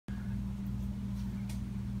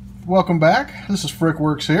Welcome back. This is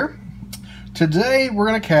Frickworks here. Today we're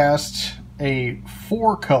going to cast a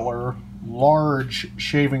 4-color large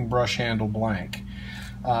shaving brush handle blank.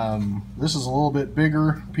 This is a little bit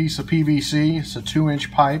bigger piece of PVC. It's a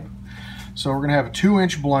 2-inch pipe. So we're going to have a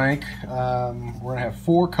 2-inch blank. We're going to have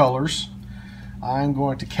 4 colors. I'm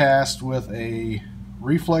going to cast with a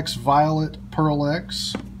Reflex Violet Pearl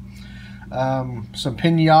X, some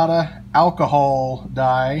Pinata alcohol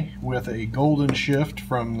dye with a golden shift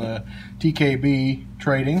from the TKB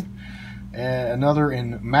trading, another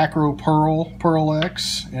in macro Pearl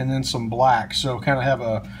X, and then some black. So kind of have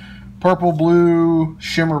a purple, blue,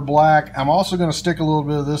 shimmer black. I'm also going to stick a little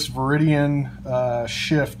bit of this Viridian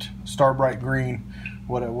shift Star Bright Green,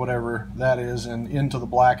 whatever that is, and into the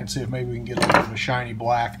black and see if maybe we can get a little bit of a shiny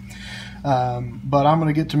black. But I'm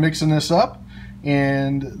going to get to mixing this up,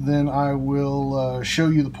 and then I will show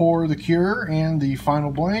you the pour, the cure, and the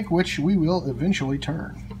final blank, which we will eventually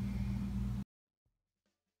turn.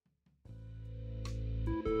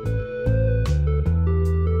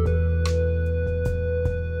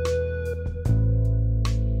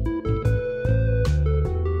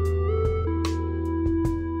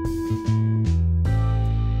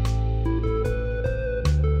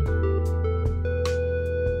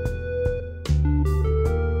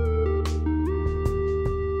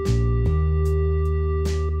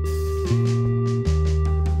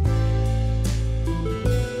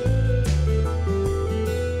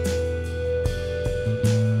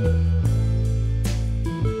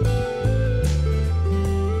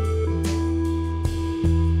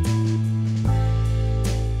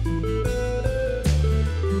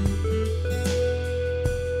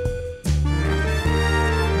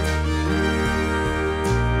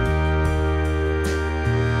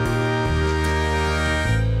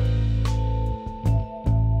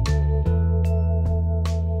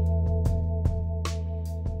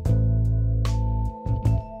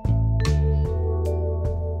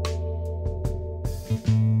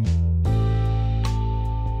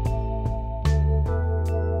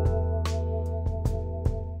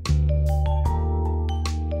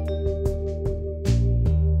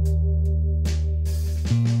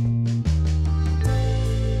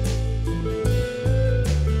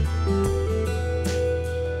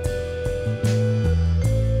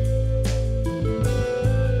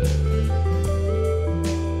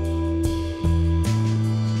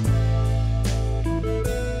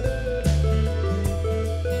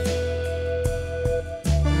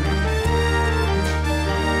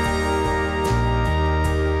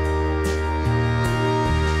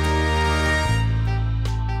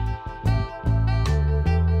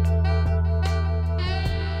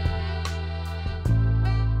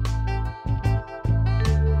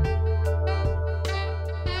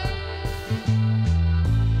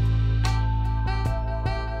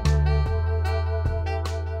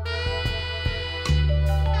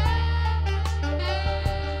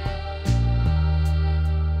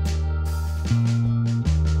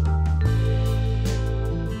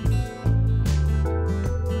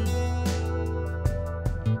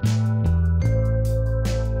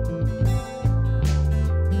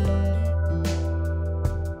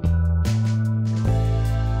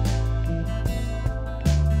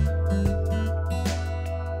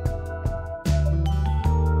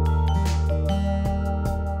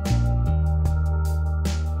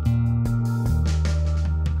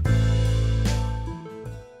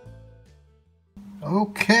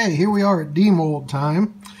 Okay, here we are at demold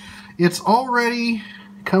time. It's already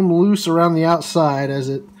come loose around the outside as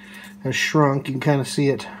it has shrunk. You can kind of see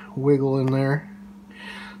it wiggle in there.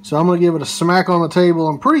 So I'm going to give it a smack on the table.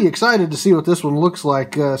 I'm pretty excited to see what this one looks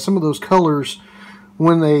like. Some of those colors,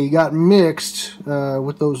 when they got mixed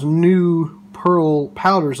with those new pearl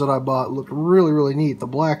powders that I bought, looked really, really neat. The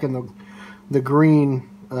black and the green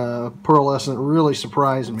pearlescent really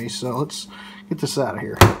surprised me. So let's get this out of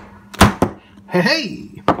here.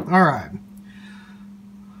 Hey! Alright.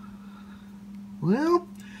 Well,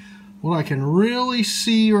 what I can really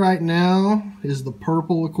see right now is the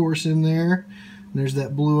purple, of course, in there. And there's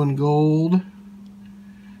that blue and gold. You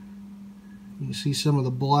can see some of the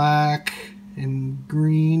black and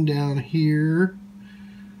green down here.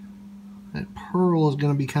 That pearl is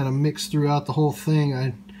going to be kind of mixed throughout the whole thing.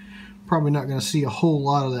 I'm probably not going to see a whole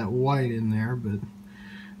lot of that white in there, but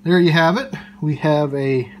there you have it. We have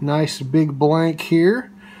a nice big blank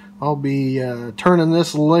here. I'll be turning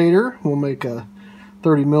this later. We'll make a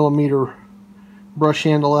 30mm brush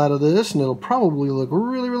handle out of this, and it'll probably look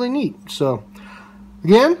really, really neat. So,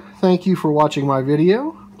 again, thank you for watching my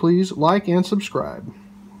video. Please like and subscribe.